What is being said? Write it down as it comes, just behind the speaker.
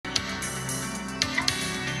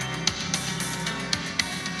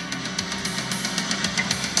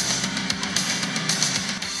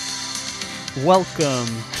Welcome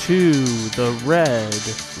to the Red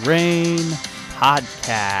Rain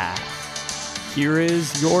Podcast. Here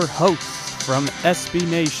is your host from SB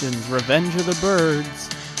Nation's Revenge of the Birds,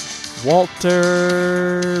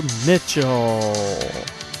 Walter Mitchell.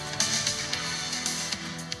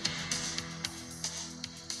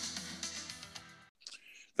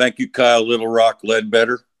 Thank you, Kyle Little Rock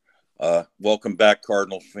Ledbetter. Welcome back,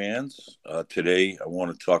 Cardinals fans. Today, I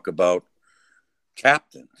want to talk about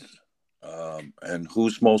captains and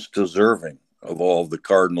who's most deserving of all of the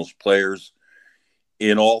Cardinals players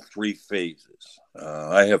in all three phases.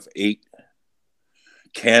 I have 8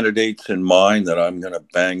 candidates in mind that I'm going to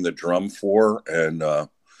bang the drum for, and I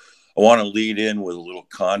want to lead in with a little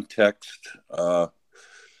context.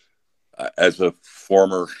 As a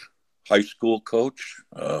former high school coach,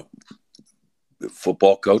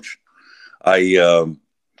 football coach, I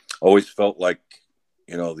always felt like,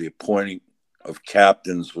 the appointing of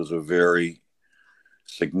captains was a very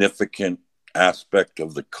significant aspect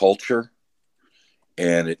of the culture,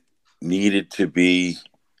 and it needed to be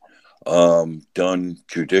done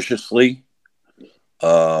judiciously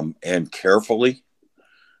and carefully,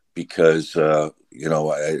 because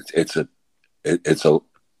it's a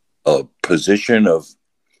position of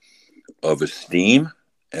esteem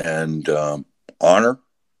and honor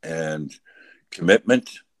and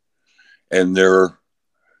commitment, and there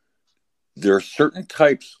are certain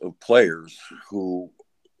types of players who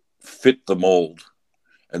fit the mold,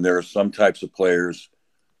 and there are some types of players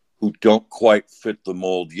who don't quite fit the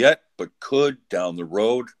mold yet, but could down the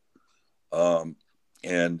road. But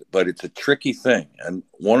it's a tricky thing, and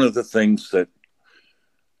one of the things that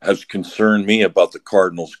has concerned me about the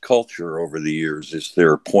Cardinals culture over the years is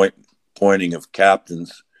their appointing of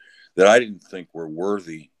captains that I didn't think were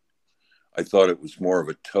worthy. I thought it was more of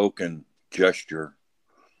a token gesture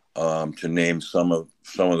to name some of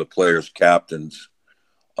the players captains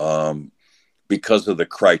because of the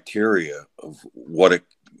criteria of what a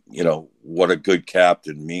good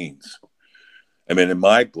captain means. I mean, in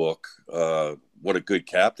my book, what a good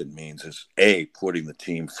captain means is A, putting the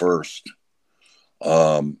team first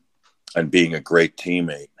and being a great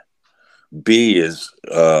teammate. B is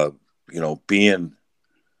being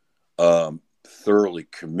thoroughly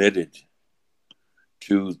committed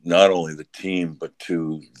to not only the team, but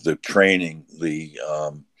to the training, the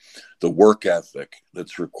work ethic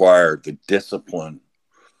that's required, the discipline,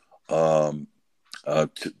 to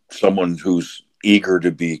someone who's eager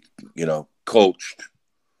to be, coached,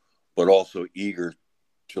 but also eager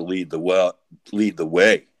to lead the way.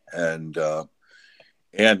 And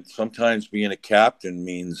sometimes being a captain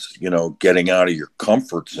means, getting out of your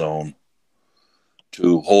comfort zone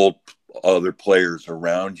to hold other players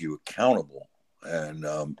around you accountable. And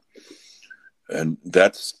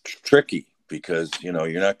that's tricky because, you're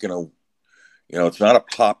not going to, it's not a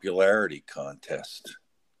popularity contest.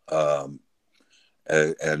 And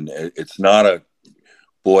it's not a,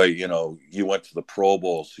 boy, you went to the Pro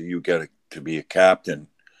Bowl, so you get to be a captain.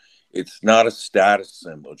 It's not a status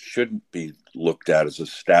symbol. It shouldn't be looked at as a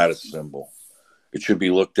status symbol. It should be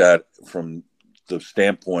looked at from the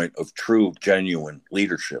standpoint of true, genuine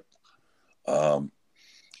leadership.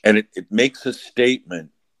 And it makes a statement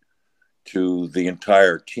to the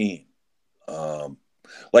entire team.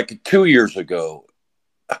 Like 2 years ago,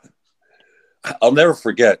 I'll never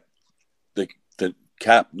forget the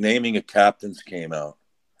naming of captains came out,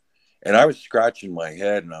 and I was scratching my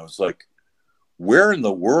head, and I was like, where in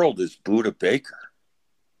the world is Budda Baker?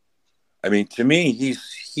 I mean, to me,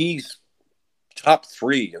 he's top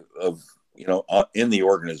 3 of in the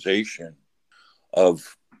organization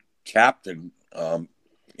of captain,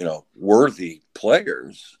 worthy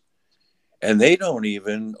players, and they don't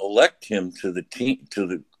even elect him to the team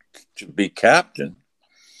to be captain.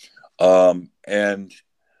 I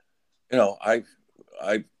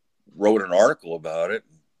wrote an article about it,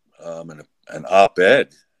 an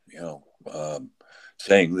op-ed,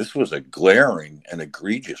 saying this was a glaring and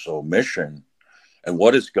egregious omission, and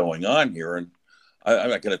what is going on here. And I'm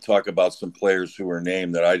not going to talk about some players who were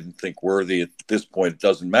named that I didn't think worthy. At this point, it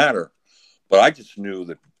doesn't matter. But I just knew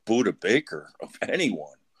that Budda Baker, of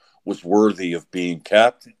anyone, was worthy of being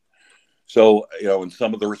captain. So, and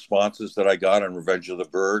some of the responses that I got on Revenge of the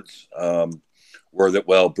Birds were that,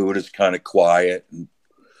 well, Budda's kind of quiet, and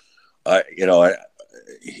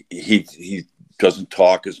he doesn't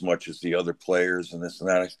talk as much as the other players and this and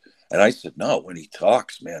that. And I said, no, when he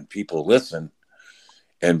talks, man, people listen.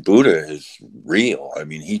 And Budda is real. I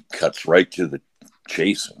mean, he cuts right to the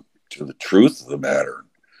chase, to the truth of the matter.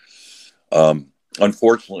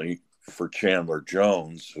 Unfortunately for Chandler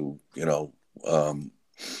Jones, who,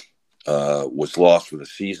 was lost for the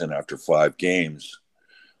season after 5 games.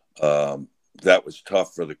 That was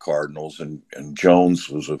tough for the Cardinals, and Jones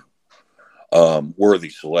was a worthy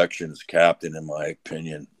selection as captain, in my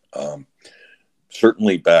opinion.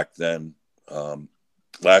 Certainly back then.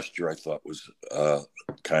 Last year I thought was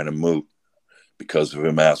kind of moot because of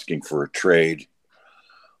him asking for a trade,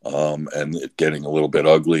 and it getting a little bit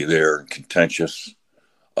ugly there and contentious.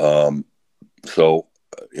 So,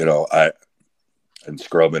 and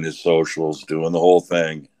scrubbing his socials, doing the whole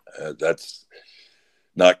thing. That's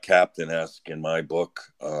not captain-esque in my book.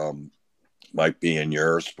 Might be in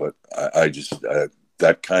yours, but I just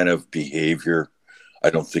that kind of behavior I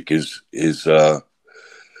don't think is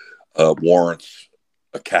warrants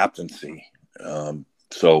a captaincy.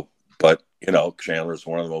 But Chandler's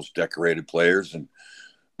one of the most decorated players, and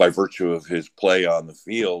by virtue of his play on the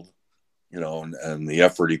field, and the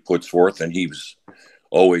effort he puts forth, and he was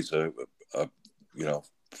always a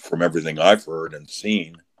from everything I've heard and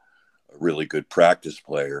seen, a really good practice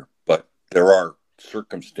player. But there are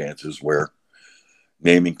circumstances where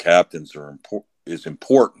naming captains is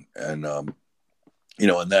important, and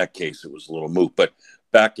in that case it was a little moot. But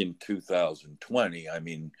back in 2020, I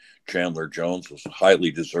mean, Chandler Jones was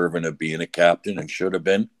highly deserving of being a captain and should have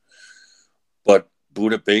been. But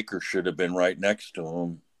Budda Baker should have been right next to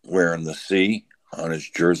him wearing the C on his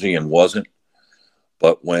jersey and wasn't.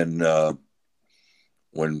 But when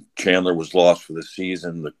Chandler was lost for the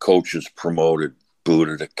season, the coaches promoted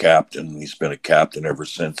Budda to captain. He's been a captain ever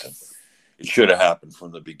since. And it should have happened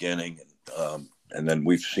from the beginning. And then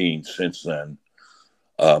we've seen since then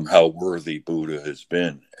how worthy Budda has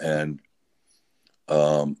been. And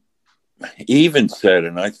he even said,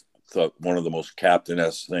 and I thought one of the most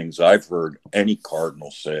captain-esque things I've heard any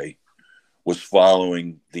Cardinal say was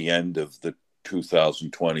following the end of the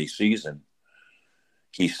 2020 season.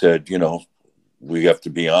 He said, we have to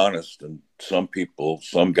be honest, and some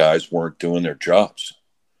guys weren't doing their jobs.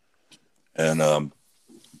 And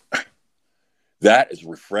that is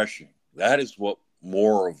refreshing. That is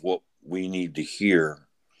more of what we need to hear,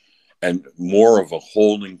 and more of a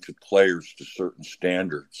holding to players to certain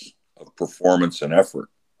standards of performance and effort.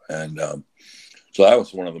 And so that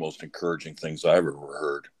was one of the most encouraging things I've ever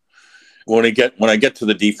heard. When I get to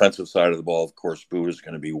the defensive side of the ball, of course, Budda is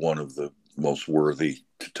going to be one of the most worthy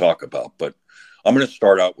to talk about. But I'm going to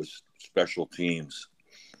start out with special teams,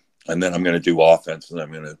 and then I'm going to do offense, and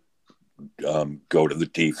I'm going to go to the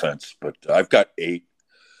defense. But I've got 8,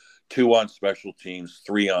 2 on special teams,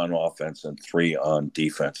 3 on offense, and 3 on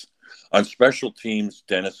defense. On special teams,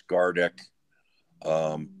 Dennis Gardeck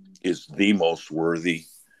is the most worthy.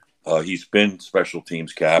 He's been special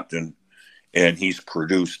teams captain, and he's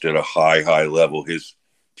produced at a high level. His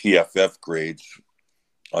PFF grades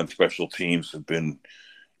on special teams have been,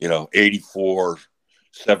 84,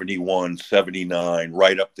 71, 79,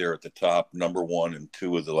 right up there at the top, number 1 and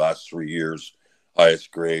 2 of the last 3 years, highest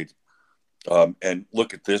grade. And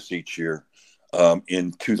look at this each year.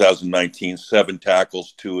 In 2019, 7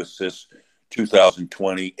 tackles, 2 assists.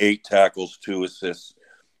 2020, 8 tackles, 2 assists.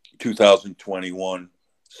 2021,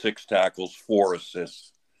 6 tackles, 4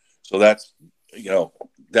 assists. So that's,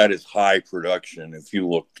 that is high production. If you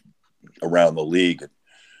look around the league,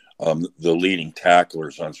 the leading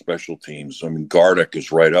tacklers on special teams, I mean, Gardeck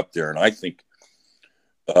is right up there. And I think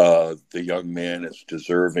the young man is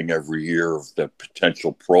deserving every year of the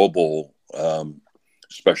potential Pro Bowl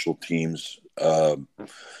special teams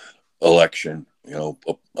election,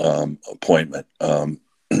 appointment,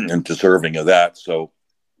 and deserving of that. So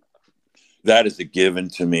that is a given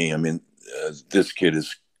to me. I mean, this kid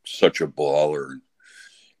is such a baller,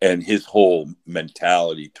 and his whole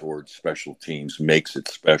mentality towards special teams makes it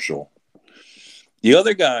special. The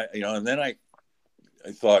other guy, and then I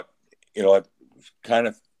thought, I kind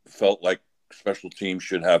of felt like special teams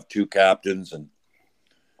should have 2 captains,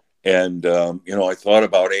 and I thought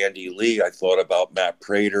about Andy Lee, I thought about Matt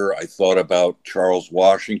Prater, I thought about Charles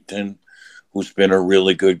Washington, who's been a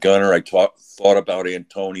really good gunner. I thought about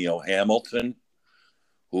Antonio Hamilton,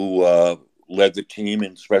 who led the team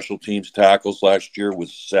in special teams tackles last year with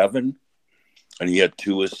 7, and he had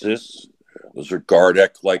 2 assists. Those are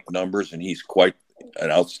Gardeck-like numbers, and he's quite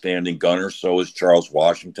an outstanding gunner. So is Charles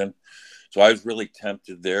Washington. So I was really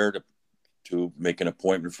tempted there to make an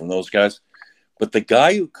appointment from those guys. But the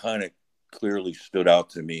guy who kind of clearly stood out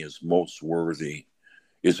to me as most worthy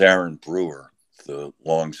is Aaron Brewer, the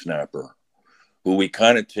long snapper, who we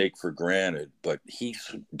kind of take for granted, but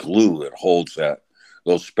he's glue that holds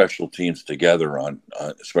those special teams together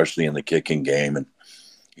especially in the kicking game. And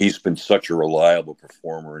he's been such a reliable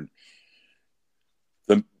performer. And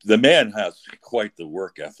the man has quite the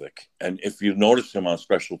work ethic, and if you notice him on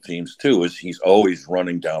special teams too, is he's always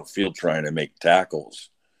running downfield trying to make tackles.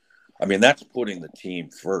 I mean, that's putting the team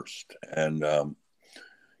first. And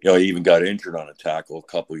he even got injured on a tackle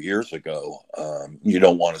a couple of years ago. You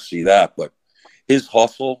don't want to see that, but his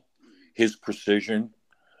hustle, his precision,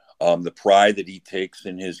 the pride that he takes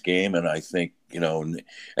in his game, and I think and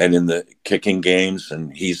in the kicking games,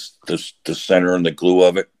 and he's the center and the glue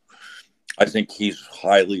of it. I think he's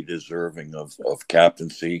highly deserving of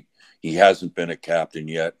captaincy. He hasn't been a captain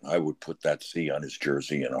yet. I would put that C on his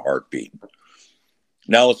jersey in a heartbeat.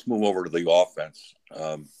 Now let's move over to the offense.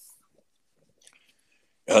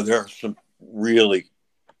 There are some really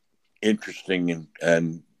interesting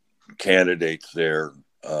and candidates there.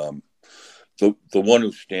 The one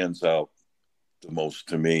who stands out the most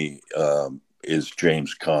to me is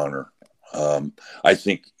James Conner. I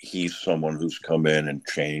think he's someone who's come in and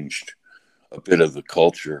changed a bit of the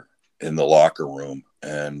culture in the locker room,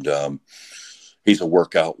 and he's a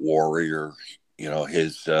workout warrior.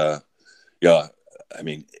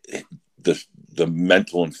 The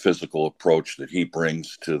mental and physical approach that he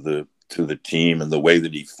brings to the team, and the way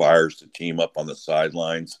that he fires the team up on the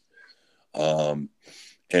sidelines, and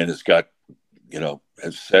has got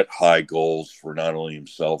has set high goals for not only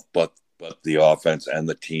himself but the offense and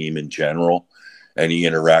the team in general. And he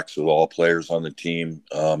interacts with all players on the team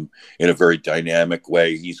in a very dynamic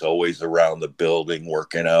way. He's always around the building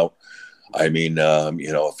working out. I mean,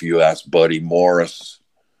 if you ask Buddy Morris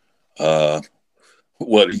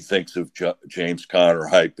what he thinks of James Conner,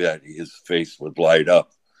 I bet his face would light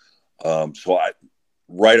up.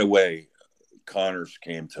 Right away, Conner's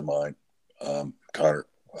came to mind. Conner.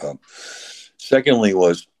 Secondly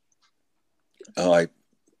was I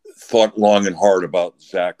thought long and hard about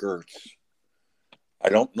Zach Ertz. I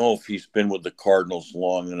don't know if he's been with the Cardinals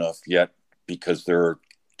long enough yet, because there are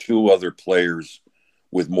two other players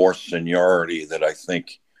with more seniority that I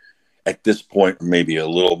think at this point are maybe a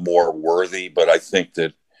little more worthy. But I think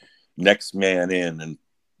that next man in, and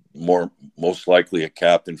most likely a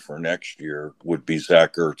captain for next year, would be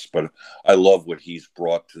Zach Ertz. But I love what he's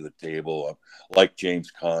brought to the table. Like James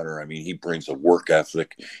Conner, I mean, he brings a work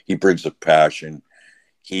ethic. He brings a passion.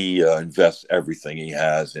 He invests everything he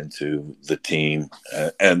has into the team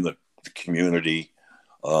and the community.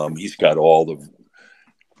 He's got all the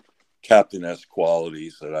captain-esque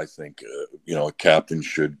qualities that I think a captain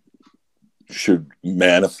should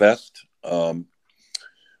manifest.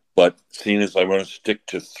 But seeing as I want to stick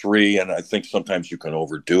to three, and I think sometimes you can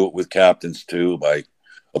overdo it with captains too by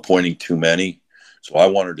appointing too many. So I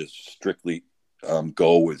wanted to strictly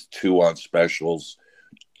go with 2 on specials,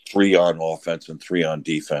 3 on offense, and 3 on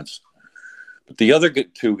defense. But the other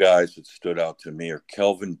 2 guys that stood out to me are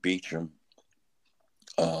Kelvin Beachum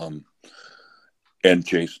and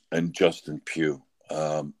Justin Pugh,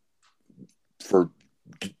 for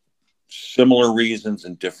similar reasons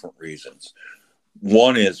and different reasons.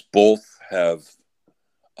 One is both have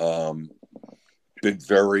been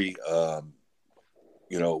very,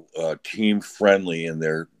 team friendly in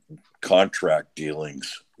their contract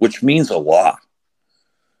dealings, which means a lot.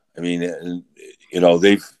 I mean,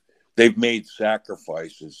 they've made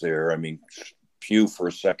sacrifices there. I mean, Pugh for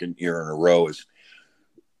a second year in a row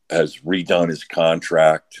has redone his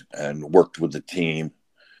contract and worked with the team.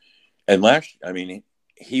 And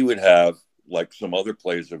he would have, like some other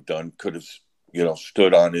players have done, could have,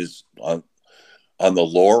 stood on the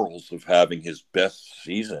laurels of having his best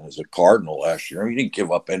season as a Cardinal last year. He didn't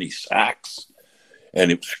give up any sacks,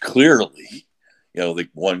 and it was clearly, the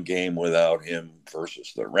one game without him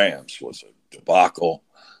versus the Rams was a debacle.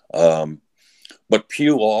 But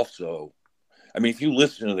Pugh also, if you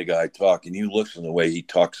listen to the guy talk and you listen to the way he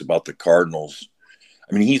talks about the Cardinals,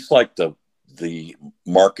 he's like the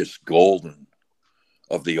Marcus Golden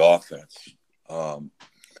of the offense.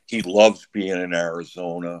 He loves being in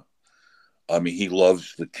Arizona. He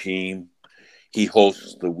loves the team. He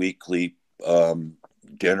hosts the weekly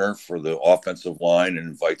dinner for the offensive line and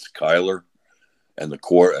invites Kyler and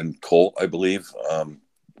Colt, I believe,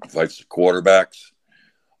 invites the quarterbacks.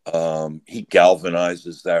 He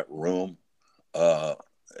galvanizes that room,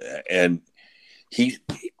 and he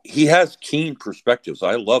has keen perspectives.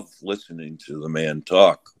 I love listening to the man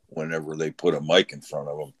talk whenever they put a mic in front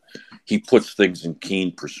of him. He puts things in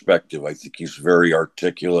keen perspective. I think he's very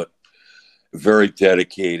articulate, very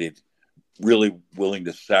dedicated, really willing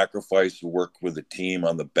to sacrifice and work with the team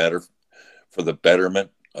for the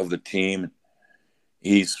betterment of the team.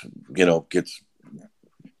 He's,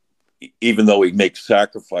 even though he makes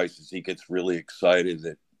sacrifices, he gets really excited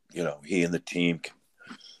that, he and the team,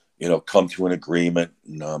 come to an agreement.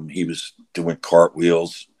 And he was doing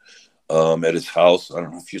cartwheels at his house. I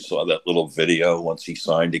don't know if you saw that little video once he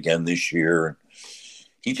signed again this year.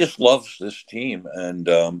 He just loves this team, and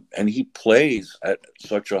he plays at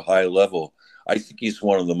such a high level. I think he's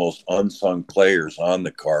one of the most unsung players on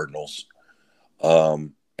the Cardinals.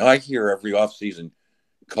 I hear every offseason,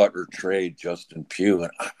 cut or trade Justin Pugh,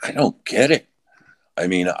 and I don't get it. I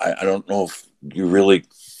mean, I don't know if you really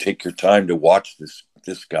take your time to watch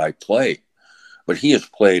this guy play, but he has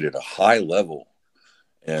played at a high level,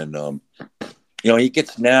 and he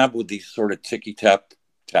gets nabbed with these sort of ticky-tack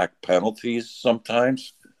penalties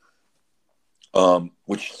sometimes,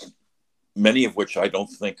 which many of which I don't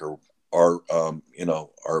think are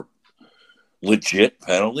legit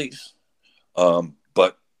penalties.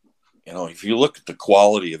 But if you look at the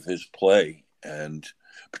quality of his play, and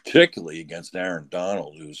particularly against Aaron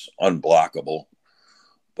Donald, who's unblockable,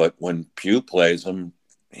 but when Pugh plays him,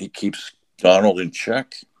 he keeps Donald in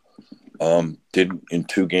check. Didn't in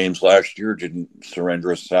 2 games last year, didn't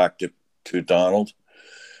surrender a sack to Donald.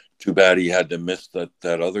 Too bad he had to miss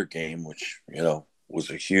that other game, which, was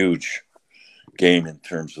a huge game in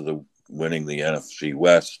terms of winning the NFC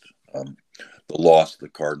West. The loss the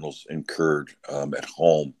Cardinals incurred at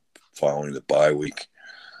home following the bye week.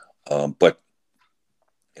 But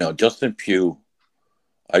Justin Pugh,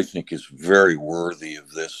 I think, is very worthy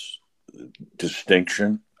of this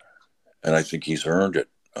distinction, and I think he's earned it.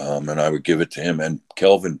 And I would give it to him, and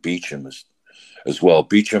Kelvin Beachum as well.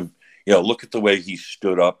 Beachum, look at the way he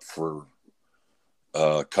stood up for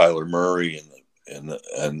Kyler Murray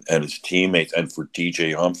and his teammates, and for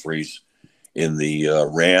DJ Humphries in the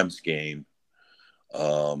Rams game.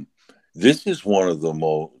 This is one of the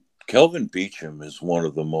most. Kelvin Beachum is one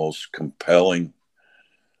of the most compelling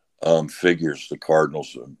figures the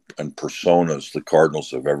Cardinals and personas the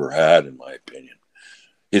Cardinals have ever had, in my opinion.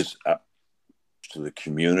 His to the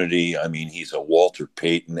community. I mean, he's a Walter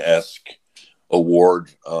Payton-esque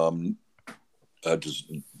award,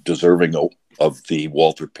 deserving of the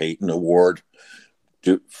Walter Payton Award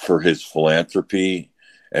for his philanthropy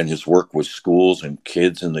and his work with schools and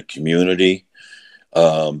kids in the community.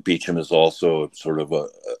 Beachum is also sort of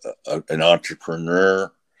an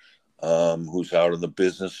entrepreneur who's out in the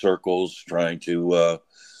business circles trying to,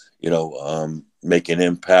 make an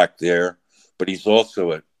impact there. But he's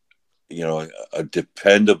also a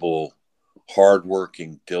dependable,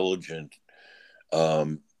 hardworking, diligent,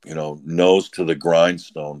 nose to the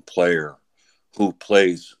grindstone player who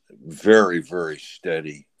plays very, very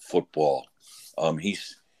steady football.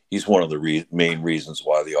 He's one of the main reasons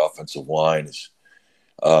why the offensive line has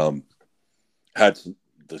had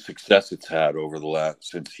the success it's had over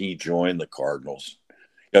since he joined the Cardinals.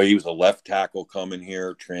 He was a left tackle coming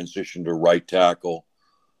here, transitioned to right tackle,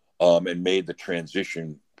 and made the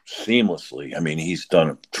transition seamlessly. I mean, he's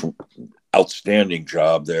done an outstanding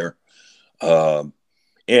job there. And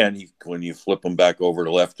when you flip him back over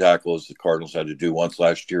to left tackle, as the Cardinals had to do once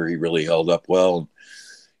last year, he really held up well.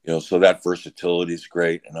 So that versatility is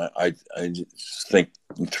great. And I just think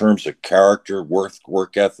in terms of character,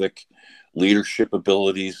 work ethic, leadership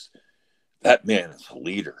abilities, that man is a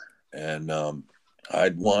leader. And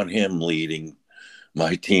I'd want him leading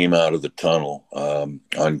my team out of the tunnel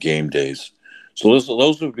on game days. So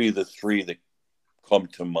those would be the 3 that come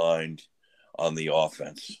to mind on the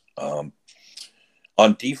offense. On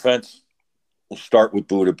defense, we'll start with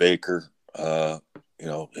Budda Baker.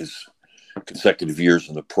 His consecutive years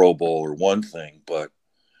in the Pro Bowl are one thing, but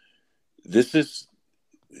Budda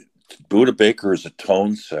Baker is a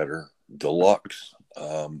tone setter deluxe.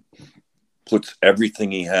 Puts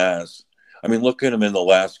everything he has. I mean, look at him in the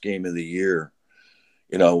last game of the year.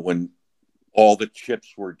 When all the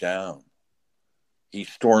chips were down, he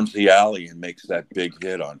storms the alley and makes that big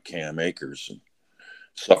hit on Cam Akers and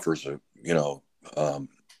suffers a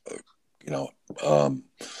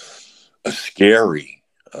scary,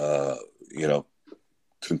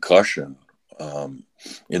 concussion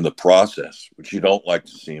in the process, which you don't like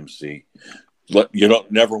to see him see. You don't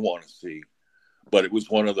never want to see, but it was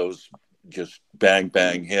one of those just bang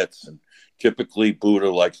bang hits. And typically,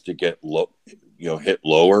 Budda likes to get hit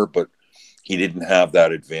lower, but he didn't have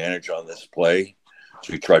that advantage on this play,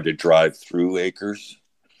 so he tried to drive through Akers.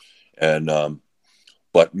 And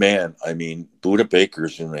but man, I mean, Budda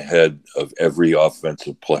Baker's in the head of every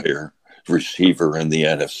offensive player, receiver in the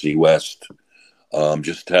NFC West.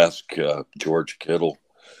 Just ask George Kittle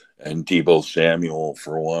and Deebo Samuel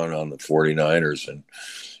for one on the 49ers. And,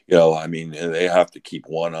 they have to keep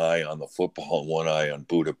one eye on the football and one eye on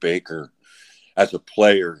Budda Baker. As a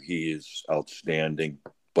player, he is outstanding.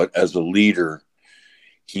 But as a leader,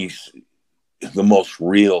 he's the most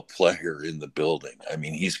real player in the building. I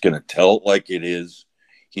mean, he's going to tell it like it is.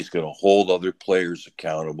 He's going to hold other players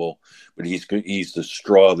accountable, but he's the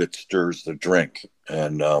straw that stirs the drink,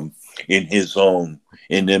 and in his own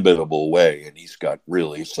inimitable way. And he's got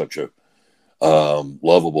really such a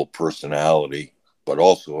lovable personality, but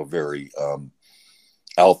also a very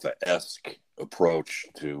alpha-esque approach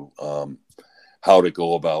to how to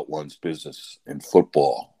go about one's business in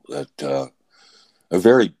football. That a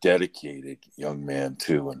very dedicated young man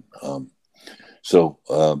too, and so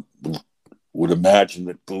would imagine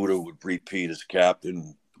that Buddha would repeat as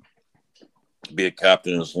captain, be a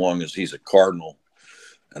captain as long as he's a Cardinal,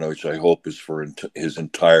 and which I hope is for his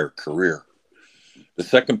entire career. The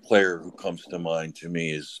second player who comes to mind to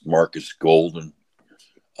me is Marcus Golden.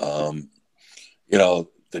 The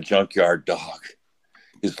junkyard dog,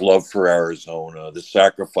 his love for Arizona, the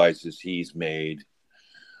sacrifices he's made,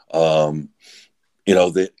 the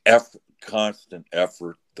constant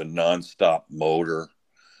effort, the nonstop motor,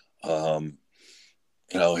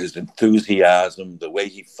 his enthusiasm, the way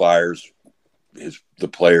he fires the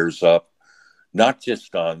players up, not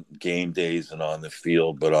just on game days and on the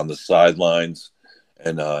field, but on the sidelines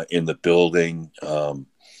and in the building,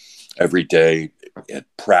 every day at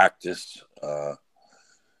practice.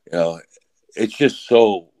 It's just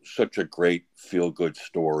such a great feel-good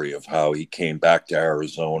story of how he came back to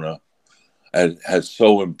Arizona and has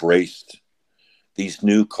so embraced these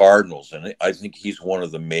new Cardinals. And I think he's one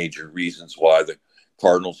of the major reasons why the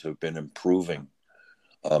Cardinals have been improving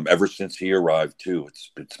ever since he arrived too.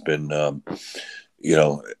 It's been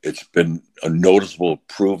it's been a noticeable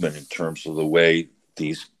improvement in terms of the way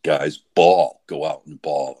these guys go out and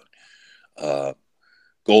ball.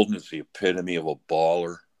 Golden is the epitome of a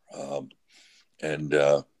baller.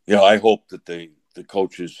 I hope that the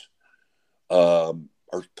coaches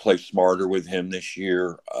play smarter with him this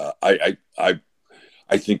year. I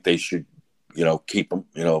think they should, keep him,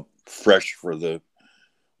 fresh for the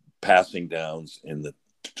passing downs in the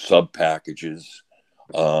sub packages.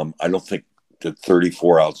 I don't think the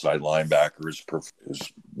 34 outside linebacker is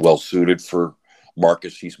well suited for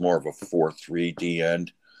Marcus. He's more of a 4-3 D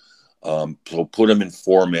end. So put him in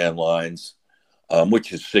 4-man lines,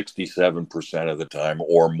 which is 67% of the time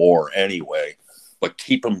or more anyway, but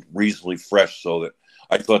keep him reasonably fresh so that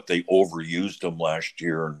I thought they overused him last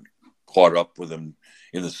year and caught up with him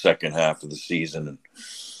in the second half of the season. And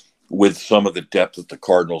with some of the depth that the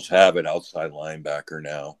Cardinals have at outside linebacker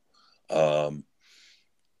now,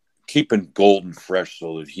 keeping Golden fresh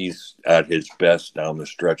so that he's at his best down the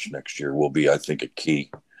stretch next year will be, I think, a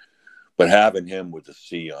key. But having him with the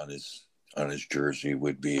C on his jersey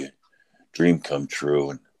would be a dream come true,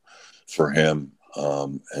 and for him,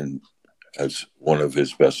 and as one of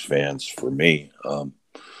his best fans for me,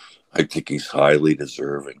 I think he's highly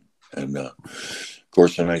deserving. And of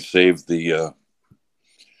course, and I saved the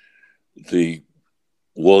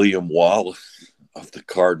William Wallace of the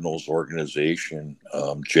Cardinals organization,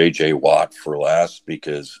 J.J. Watt, for last,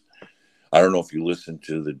 because I don't know if you listen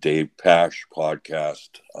to the Dave Pasch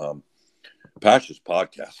podcast. Pasch's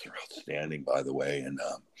podcasts are outstanding, by the way, and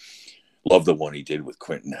love the one he did with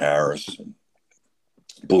Quentin Harris and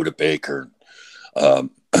Buda Baker,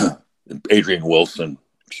 Adrian Wilson.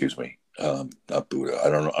 Excuse me, not Buda. I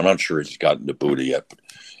don't know. I'm not sure he's gotten to Buda yet, but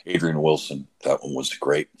Adrian Wilson, that one was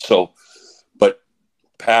great. So, but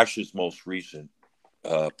Pasch's most recent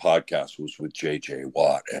podcast was with J.J.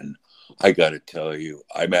 Watt, and I got to tell you,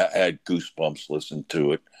 I had goosebumps listening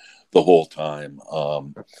to it the whole time.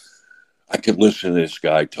 I could listen to this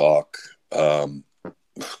guy talk.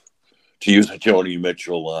 To use a Joni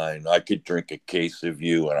Mitchell line, I could drink a case of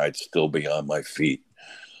you and I'd still be on my feet.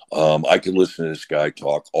 I could listen to this guy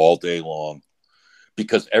talk all day long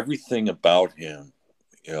because everything about him,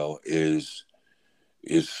 is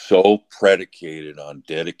so predicated on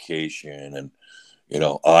dedication and,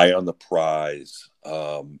 eye on the prize.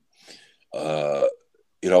 I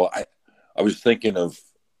was thinking of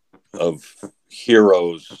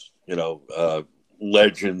heroes,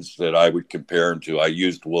 legends that I would compare him to. I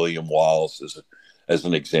used William Wallace as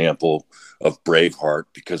an example of Braveheart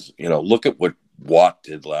because, look at what Watt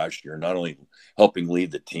did last year, not only helping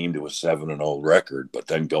lead the team to a 7-0 record, but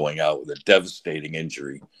then going out with a devastating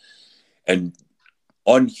injury and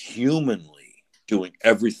unhumanly doing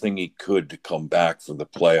everything he could to come back for the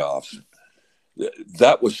playoffs.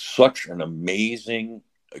 That was such an amazing,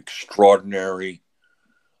 extraordinary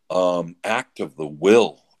act of the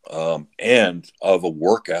will and of a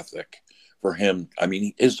work ethic for him. I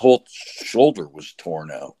mean, his whole shoulder was torn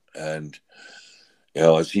out. And,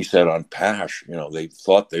 as he said on Pasch, they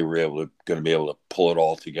thought they were going to be able to pull it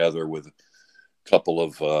all together with a couple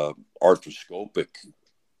of arthroscopic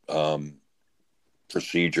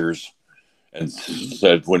procedures, and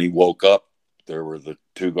said when he woke up, there were the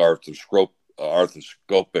two arthroscopic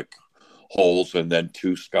holes and then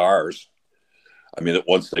two scars. I mean, that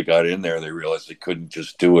once they got in there, they realized they couldn't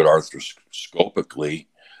just do it arthroscopically.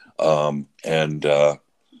 I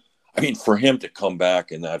mean, for him to come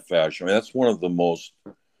back in that fashion, I mean, that's one of the most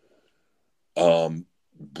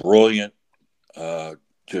brilliant,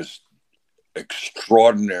 just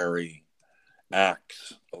extraordinary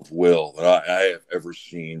acts of will that I have ever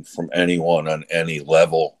seen from anyone on any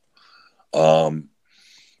level. And,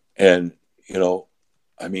 you know,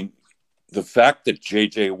 I mean, the fact that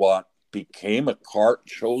J.J. Watt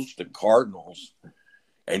chose the Cardinals,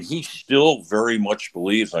 and he still very much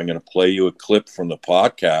believes, I'm going to play you a clip from the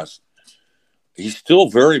podcast, he still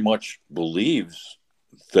very much believes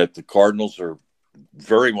that the Cardinals are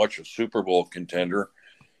very much a Super Bowl contender.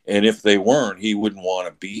 And if they weren't, he wouldn't want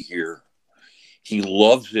to be here. He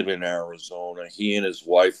loves it in Arizona. He and his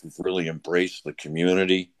wife have really embraced the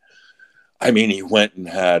community. I mean, he went and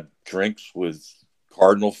had drinks with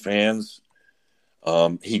Cardinal fans.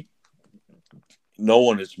 No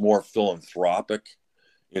one is more philanthropic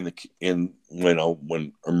when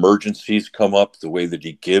emergencies come up, the way that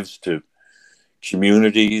he gives to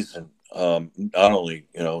communities, and not only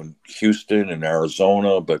in Houston and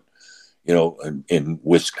Arizona, but in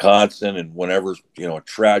Wisconsin, and whenever a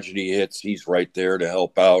tragedy hits, he's right there to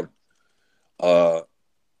help out.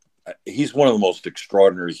 He's one of the most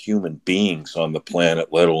extraordinary human beings on the planet,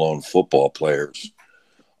 let alone football players.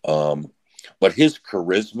 But his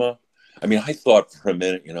charisma, I mean, I thought for a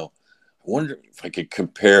minute, I wonder if I could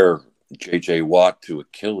compare J.J. Watt to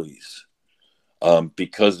Achilles,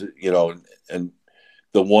 because, and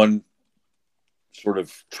the one sort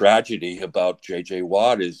of tragedy about J.J.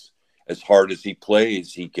 Watt is, as hard as he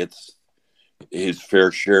plays, he gets his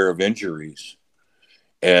fair share of injuries.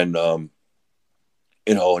 And,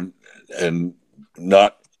 and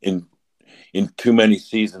not in too many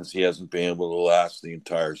seasons, he hasn't been able to last the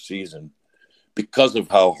entire season because of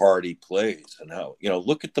how hard he plays, and how,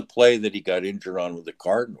 look at the play that he got injured on with the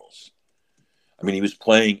Cardinals. I mean, he was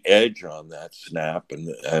playing edge on that snap,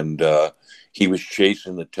 and he was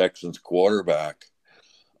chasing the Texans quarterback,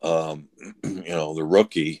 the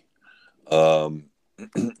rookie,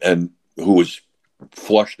 and who was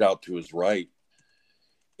flushed out to his right.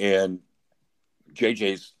 And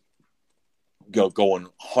JJ's going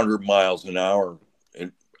 100 miles an hour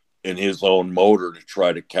in his own motor to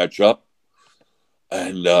try to catch up,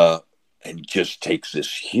 and just takes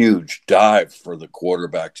this huge dive for the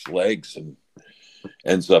quarterback's legs and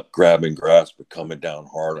ends up grabbing grass but coming down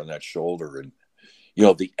hard on that shoulder. And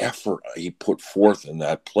the effort he put forth in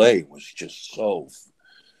that play was just so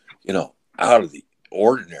out of the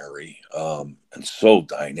ordinary, and so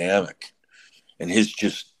dynamic. And he's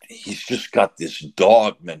just got this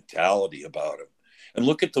dog mentality about him. And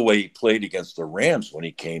look at the way he played against the Rams when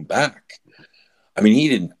he came back. I mean, he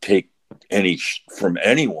didn't take any from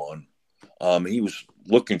anyone. He was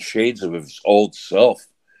looking shades of his old self.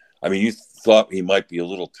 I mean, you thought he might be a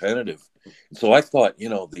little tentative. And so I thought,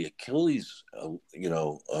 the Achilles,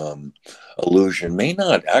 illusion may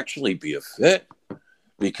not actually be a fit,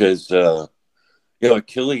 because,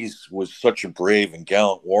 Achilles was such a brave and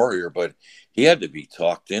gallant warrior, but he had to be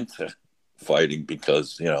talked into fighting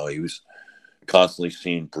because, he was constantly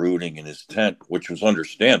seen brooding in his tent, which was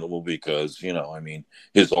understandable because,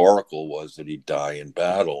 his oracle was that he'd die in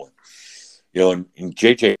battle. In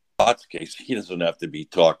J.J. Watt's case, he doesn't have to be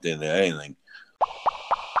talked into anything.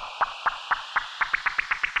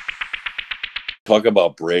 Talk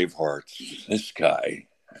about brave hearts. This guy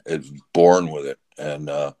is born with it. And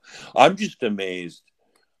I'm just amazed.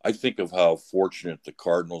 I think of how fortunate the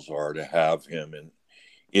Cardinals are to have him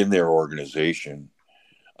in their organization.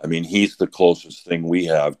 I mean, he's the closest thing we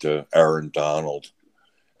have to Aaron Donald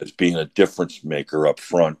as being a difference maker up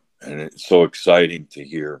front. And it's so exciting to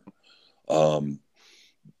hear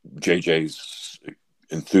JJ's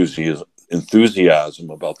enthusiasm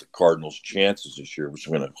about the Cardinals' chances this year, which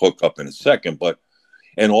I'm going to hook up in a second,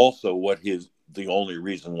 and also the only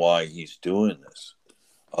reason why he's doing this.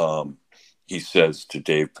 He says to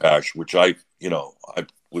Dave Pasch, which I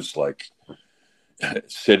was like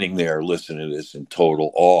sitting there listening to this in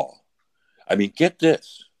total awe. I mean, get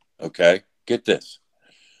this, okay? Get this.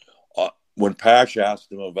 When Pasch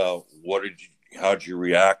asked him about how'd you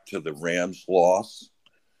react to the Rams loss,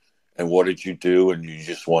 and what did you do, and you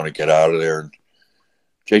just want to get out of there, and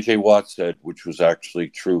J.J. Watt said, which was actually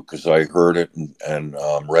true because I heard it and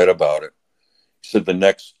read about it. He said the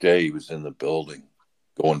next day he was in the building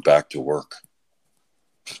going back to work.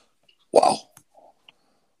 Wow.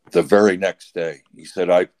 the very next day. He said,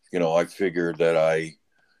 I figured that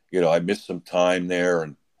I missed some time there,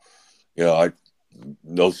 and there's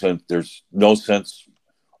no sense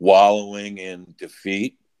wallowing in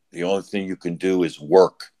defeat. The only thing you can do is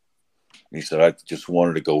work. And he said, I just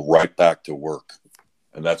wanted to go right back to work.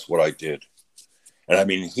 And that's what I did. And I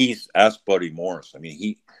mean, he's asked Buddy Morris. I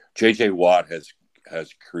mean, JJ Watt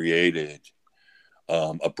has created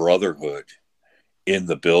a brotherhood in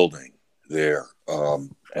the building there.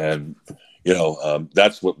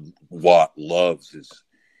 That's what Watt loves is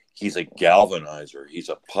he's a galvanizer. He's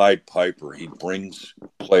a Pied Piper. He brings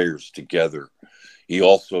players together. He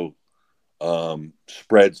also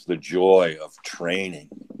spreads the joy of training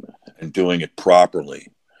and doing it properly.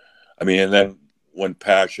 I mean, and then when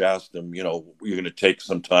Pash asked him, you're going to take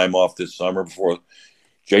some time off this summer before,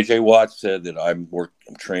 J.J. Watt said that I'm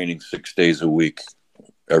training 6 days a week,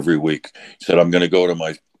 every week. He said, I'm going to go to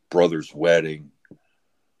my brother's wedding.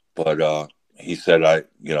 But he said,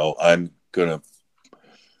 I'm going to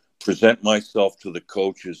present myself to the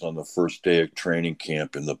coaches on the first day of training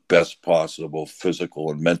camp in the best possible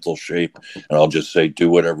physical and mental shape. And I'll just say, do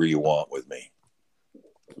whatever you want with me.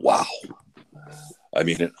 Wow. I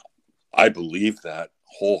mean, I believe that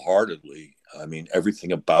wholeheartedly. I mean,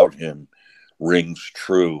 everything about him rings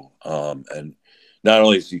true. And not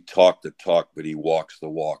only does he talk the talk, but he walks the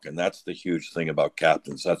walk. And that's the huge thing about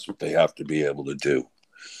captains. That's what they have to be able to do.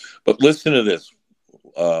 But listen to this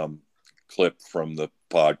clip from the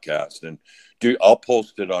podcast. And I'll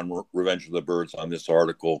post it on Revenge of the Birds on this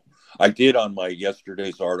article. I did on my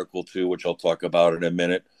yesterday's article too, which I'll talk about in a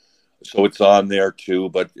minute. So it's on there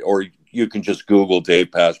too, or you can just Google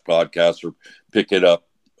Dave Pash podcast or pick it up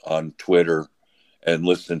on Twitter and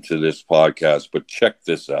listen to this podcast. But check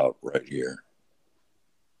this out right here.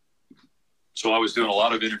 So I was doing a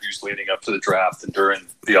lot of interviews leading up to the draft and during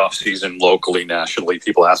the offseason locally, nationally,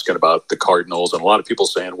 people asking about the Cardinals and a lot of people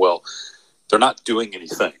saying, well, they're not doing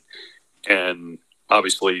anything. And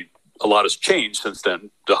obviously a lot has changed since then,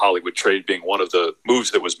 the Hollywood trade being one of the moves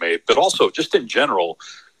that was made. But also just in general,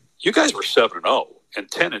 you guys were 7-0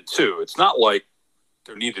 and 10-2. It's not like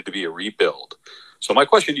there needed to be a rebuild. So my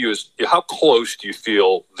question to you is, how close do you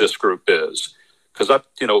feel this group is? Because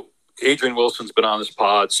Adrian Wilson's been on this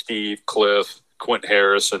pod, Steve, Cliff, Quentin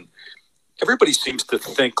Harris, and everybody seems to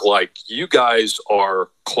think like you guys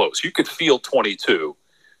are close. You could feel 22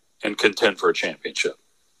 and contend for a championship.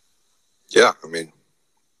 Yeah, I mean,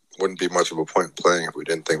 wouldn't be much of a point in playing if we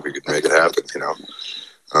didn't think we could make it happen,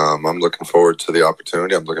 I'm looking forward to the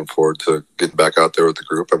opportunity. I'm looking forward to getting back out there with the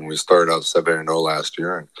group. I mean, we started out 7-0 last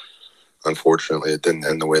year, and unfortunately it didn't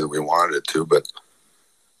end the way that we wanted it to. But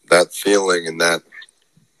that feeling and the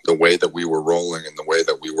way that we were rolling and the way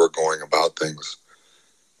that we were going about things,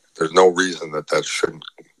 there's no reason that shouldn't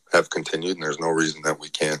have continued, and there's no reason that we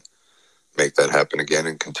can't make that happen again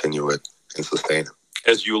and continue it and sustain it.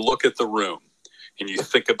 As you look at the room and you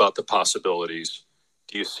think about the possibilities,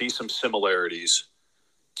 do you see some similarities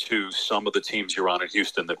to some of the teams you're on in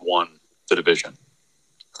Houston that won the division?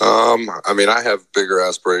 I mean, I have bigger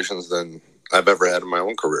aspirations than I've ever had in my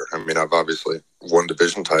own career. I mean, I've obviously won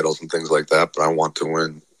division titles and things like that, but I want to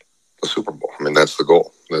win the Super Bowl. I mean, that's the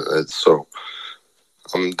goal. So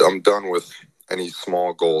I'm done with any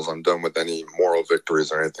small goals. I'm done with any moral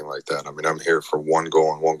victories or anything like that. I mean, I'm here for one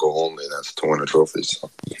goal and one goal only. That's to win a trophy. So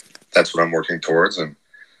that's what I'm working towards. And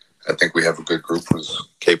I think we have a good group who's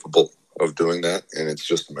capable of doing that. And it's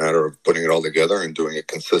just a matter of putting it all together and doing it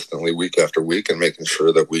consistently week after week and making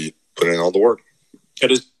sure that we put in all the work.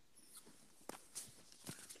 It is.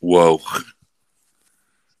 Whoa.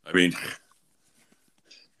 I mean,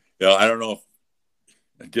 I don't know if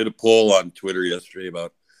I did a poll on Twitter yesterday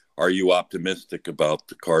about, are you optimistic about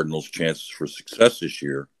the Cardinals' chances for success this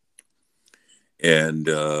year? And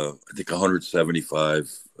I think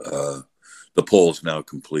 175, the poll is now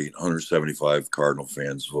complete. 175 Cardinal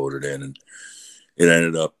fans voted in, and it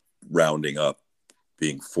ended up rounding up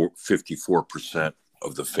being 54%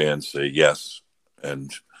 of the fans say yes,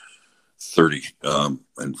 and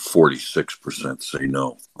 46% say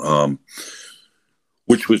no.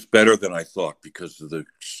 Which was better than I thought, because of the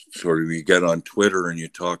sort of, you get on Twitter and you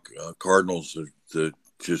talk Cardinals, the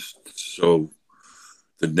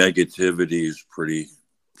negativity is pretty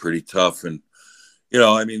tough. And,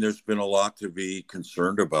 I mean, there's been a lot to be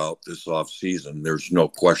concerned about this offseason. There's no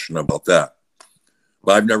question about that.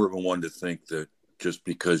 But I've never been one to think that just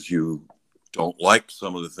because you don't like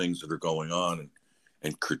some of the things that are going on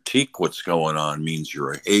and critique what's going on means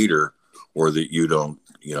you're a hater, or that you don't,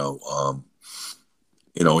 you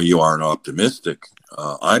aren't optimistic.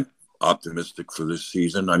 I'm optimistic for this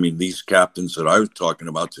season. I mean, these captains that I was talking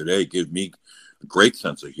about today give me a great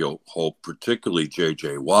sense of hope, particularly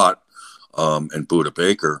J.J. Watt and Budda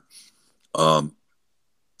Baker and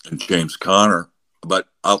James Conner. But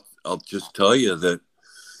I'll just tell you that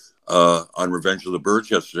on Revenge of the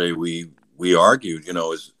Birds yesterday, we argued,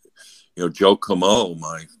 Joe Comeau,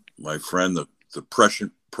 my friend, the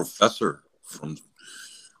Prussian professor from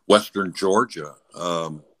Western Georgia,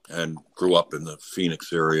 and grew up in the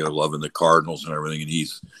Phoenix area, loving the Cardinals and everything. And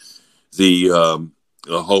he's the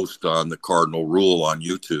host on the Cardinal Rule on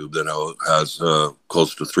YouTube that has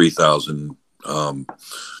close to 3,000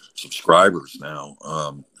 subscribers now.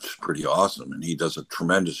 It's pretty awesome. And he does a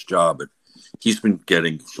tremendous job. He's been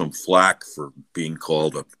getting some flack for being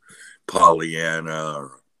called a Pollyanna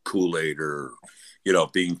or Kool-Aid or,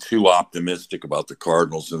 being too optimistic about the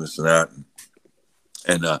Cardinals and this and that.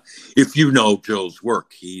 And if you know Joe's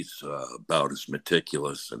work, he's about as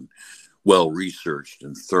meticulous and well-researched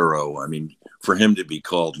and thorough. I mean, for him to be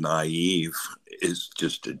called naive is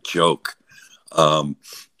just a joke.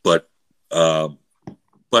 But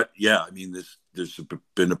yeah, I mean, there's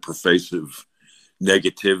been a pervasive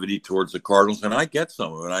negativity towards the Cardinals, and I get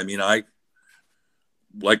some of it. I mean, I,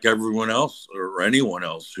 like everyone else or anyone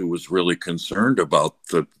else who was really concerned about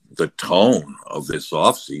the tone of this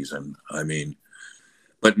offseason. I mean,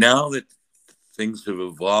 but now that things have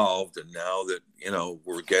evolved and now that,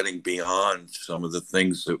 we're getting beyond some of the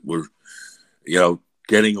things that were,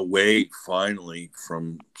 getting away finally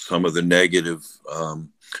from some of the negative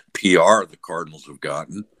PR the Cardinals have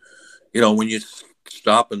gotten, when you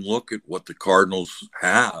stop and look at what the Cardinals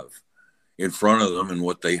have in front of them and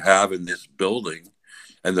what they have in this building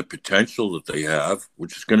and the potential that they have,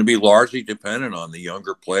 which is going to be largely dependent on the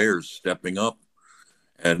younger players stepping up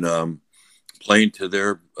and playing to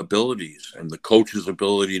their abilities and the coach's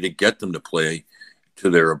ability to get them to play to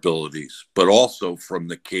their abilities, but also from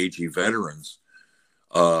the cagey veterans,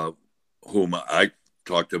 whom I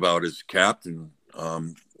talked about as captain,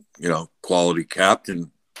 quality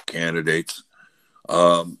captain candidates.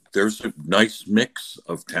 There's a nice mix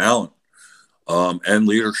of talent and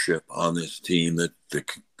leadership on this team that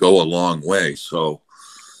could go a long way. So,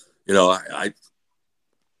 I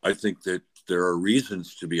think that there are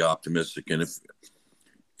reasons to be optimistic. And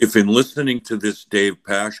if in listening to this Dave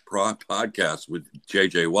Pasch podcast with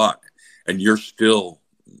J.J. Watt, and you're still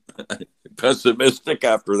pessimistic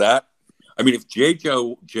after that, I mean, if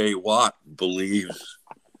J.J. Watt believes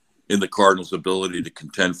in the Cardinals' ability to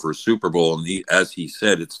contend for a Super Bowl, and as he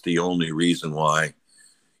said, it's the only reason why,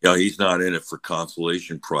 he's not in it for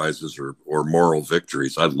consolation prizes or moral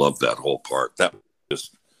victories. I love that whole part.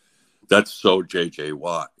 That's so J.J.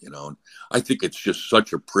 Watt, And I think it's just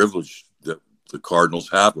such a privilege that the Cardinals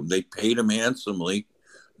have him. They paid him handsomely,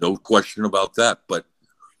 no question about that. But,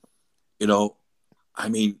 I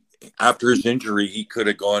mean, after his injury, he could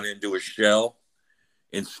have gone into a shell.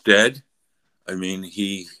 Instead, I mean,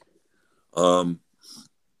 he went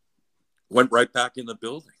right back in the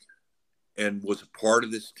building and was a part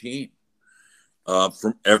of this team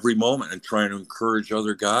from every moment and trying to encourage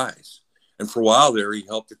other guys. And for a while there, he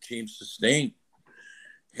helped the team sustain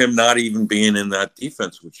him not even being in that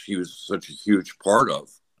defense, which he was such a huge part of.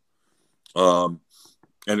 And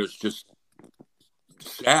it's just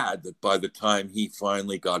sad that by the time he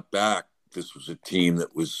finally got back, this was a team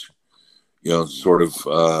that was, sort of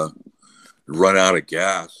run out of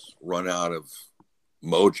gas, run out of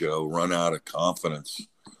mojo, run out of confidence.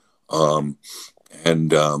 But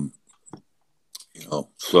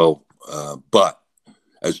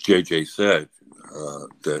as JJ said,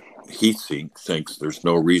 that he thinks there's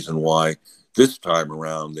no reason why this time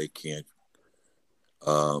around they can't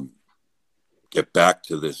get back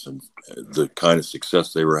to this and the kind of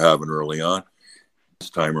success they were having early on. This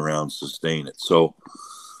time around, sustain it. So,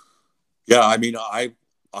 yeah, I mean, I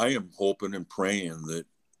am hoping and praying that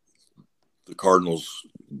the Cardinals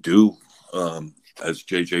do, as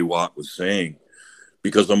J.J. Watt was saying,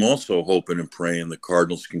 because I'm also hoping and praying the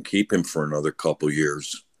Cardinals can keep him for another couple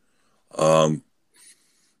years.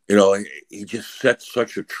 He just sets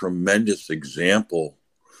such a tremendous example.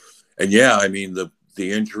 And yeah, I mean, the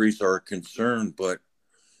injuries are a concern, but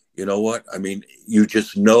you know what? I mean, you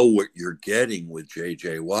just know what you're getting with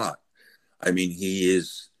J.J. Watt. I mean, he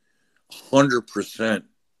is 100%,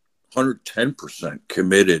 110%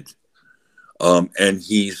 committed. And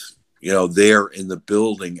he's, there in the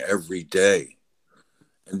building every day.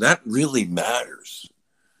 And that really matters.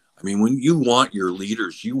 I mean, when you want your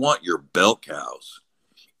leaders, you want your bell cows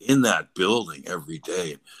in that building every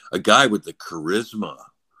day. A guy with the charisma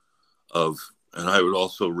of, and I would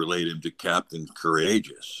also relate him to Captain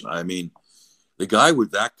Courageous. I mean, the guy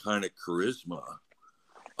with that kind of charisma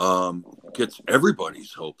gets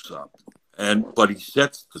everybody's hopes up. but he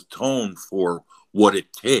sets the tone for what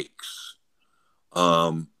it takes.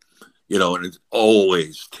 And it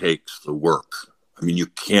always takes the work. I mean, you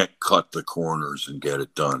can't cut the corners and get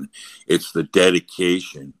it done. It's the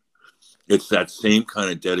dedication. It's that same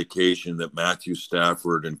kind of dedication that Matthew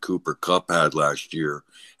Stafford and Cooper Kupp had last year,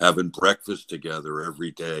 having breakfast together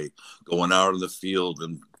every day, going out on the field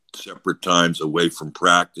and separate times away from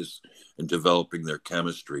practice and developing their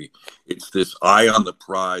chemistry. It's this eye on the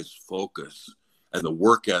prize focus and the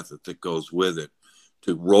work ethic that goes with it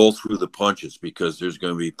to roll through the punches, because there's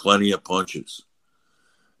going to be plenty of punches.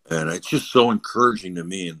 And it's just so encouraging to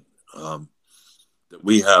me that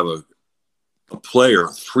we have a player, a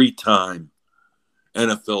 3-time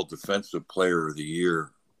NFL Defensive Player of the Year,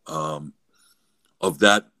 of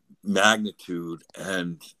that magnitude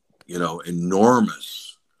and,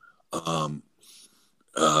 enormous,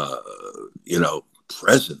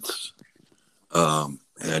 presence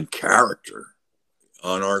and character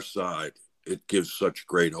on our side. It gives such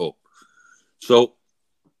great hope. So,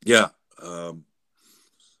 yeah,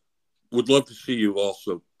 would love to see you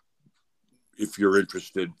also, if you're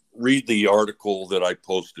interested, read the article that I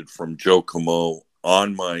posted from Joe Camo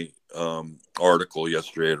on my article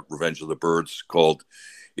yesterday at Revenge of the Birds called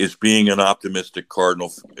 "Is Being an Optimistic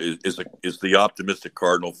Cardinal is the Optimistic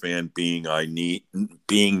Cardinal Fan being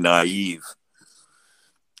naive?"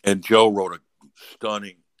 And Joe wrote a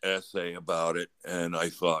stunning essay about it, and I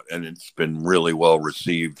thought, and it's been really well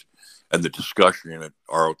received, and the discussion at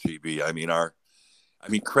ROTB. I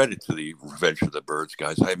mean, credit to the Revenge of the Birds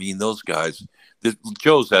guys. I mean, those guys.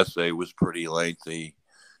 Joe's essay was pretty lengthy,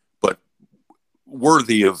 but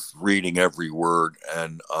worthy of reading every word.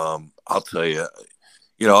 And I'll tell you,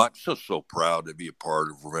 I'm so proud to be a part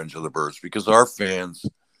of Revenge of the Birds, because our fans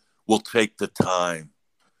will take the time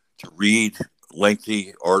to read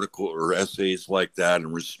lengthy article or essays like that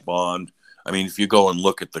and respond. I mean, if you go and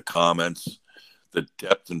look at the comments, the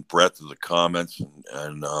depth and breadth of the comments,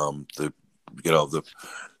 and the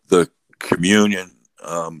communion,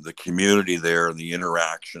 the community there, and the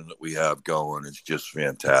interaction that we have going is just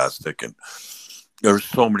fantastic. And there's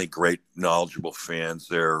so many great, knowledgeable fans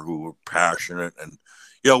there who are passionate, and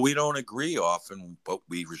we don't agree often, but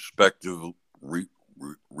we respectfully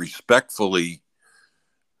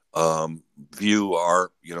view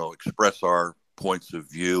our, express our points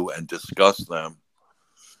of view and discuss them.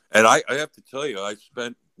 And I have to tell you, I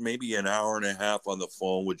spent maybe an hour and a half on the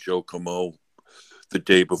phone with Joe Camo the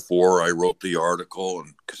day before I wrote the article,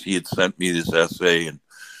 and because he had sent me this essay, and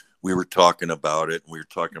we were talking about it, and we were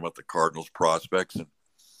talking about the Cardinals prospects. And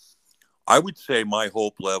I would say my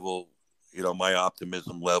hope level, my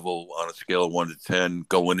optimism level on a scale of 1 to 10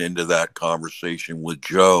 going into that conversation with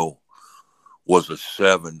Joe was a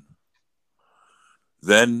 7.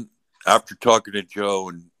 Then after talking to Joe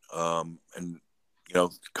and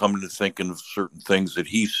coming to thinking of certain things that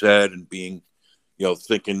he said, and being,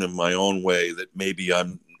 thinking in my own way that maybe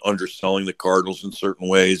I'm underselling the Cardinals in certain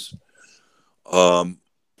ways.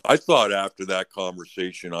 I thought after that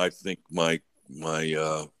conversation, I think my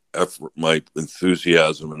effort, my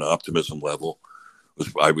enthusiasm and optimism level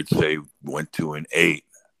was, I would say, went to an 8.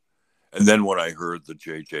 And then when I heard the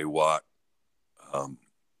J.J. Watt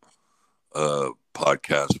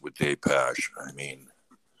podcast with Dave Pasch, I mean,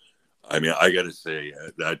 I got to say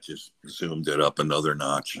that just zoomed it up another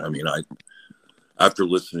notch. I mean, after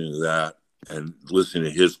listening to that and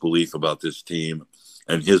listening to his belief about this team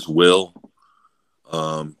and his will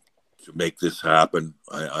to make this happen,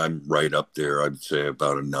 I'm right up there. I'd say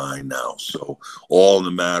about a 9 now. So all in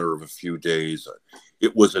the matter of a few days.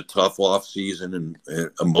 It was a tough off season and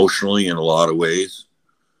emotionally in a lot of ways.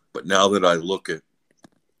 But now that I look at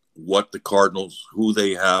what the Cardinals, who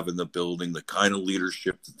they have in the building, the kind of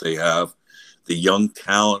leadership that they have, the young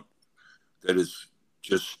talent that is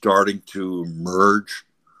just starting to emerge.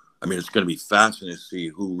 I mean, it's going to be fascinating to see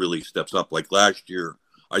who really steps up. Like last year,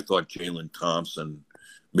 I thought Jalen Thompson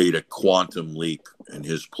made a quantum leap in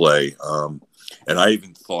his play. And I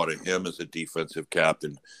even thought of him as a defensive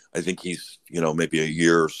captain. I think he's, maybe a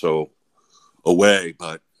year or so away,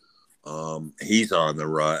 but he's on the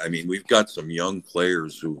rise. I mean, we've got some young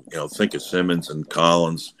players who, think of Simmons and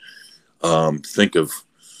Collins. Think of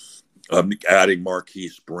adding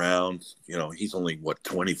Marquise Brown. He's only,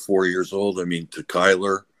 24 years old. I mean, to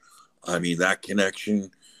Kyler. I mean, that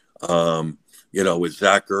connection, with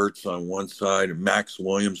Zach Ertz on one side and Max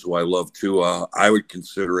Williams, who I love too. I would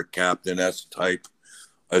consider a captain-esque type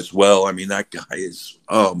as well. I mean, that guy is,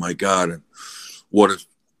 oh my God. And what if,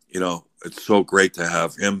 it's so great to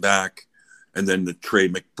have him back. And then the Trey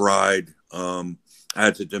McBride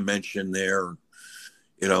adds a dimension there.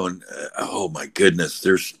 and oh my goodness,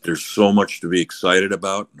 there's so much to be excited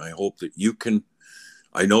about, and I hope that you can.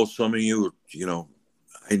 I know some of you,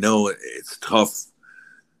 I know it's tough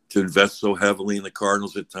to invest so heavily in the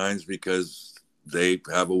Cardinals at times because they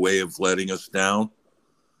have a way of letting us down,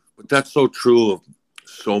 but that's so true of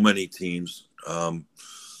so many teams.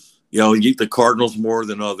 The Cardinals more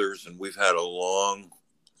than others, and we've had a long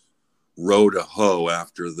road to hoe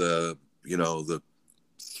after the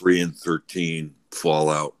 3-13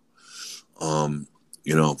 fallout,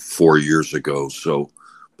 4 years ago. So,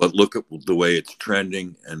 but look at the way it's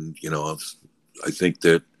trending, and I think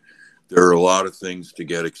that there are a lot of things to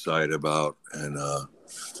get excited about, and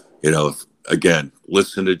again,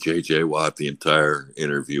 listen to J.J. Watt the entire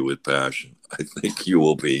interview with passion. I think you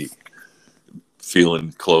will be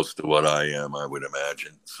feeling close to what I am, I would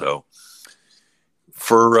imagine. So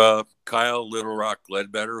for Kyle Little Rock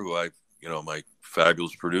Ledbetter, who my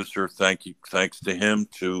fabulous producer, thanks to him,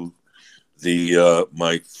 to the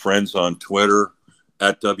my friends on Twitter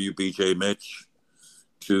at WBJ Mitch,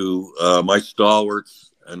 to my stalwarts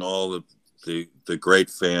and all the great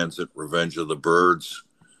fans at Revenge of the Birds,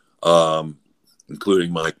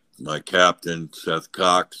 including my captain, Seth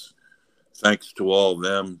Cox. Thanks to all of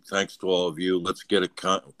them. Thanks to all of you. Let's get a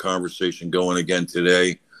conversation going again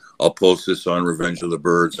today. I'll post this on Revenge of the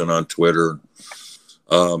Birds and on Twitter.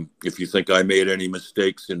 If you think I made any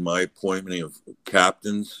mistakes in my appointment of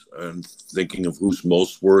captains and thinking of who's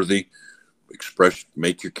most worthy,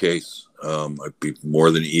 make your case. I'd be more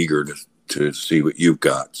than eager to see what you've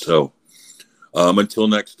got. So until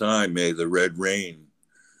next time, may the red rain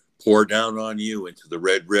pour down on you into the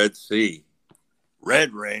red, red sea.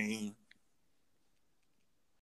 Red rain.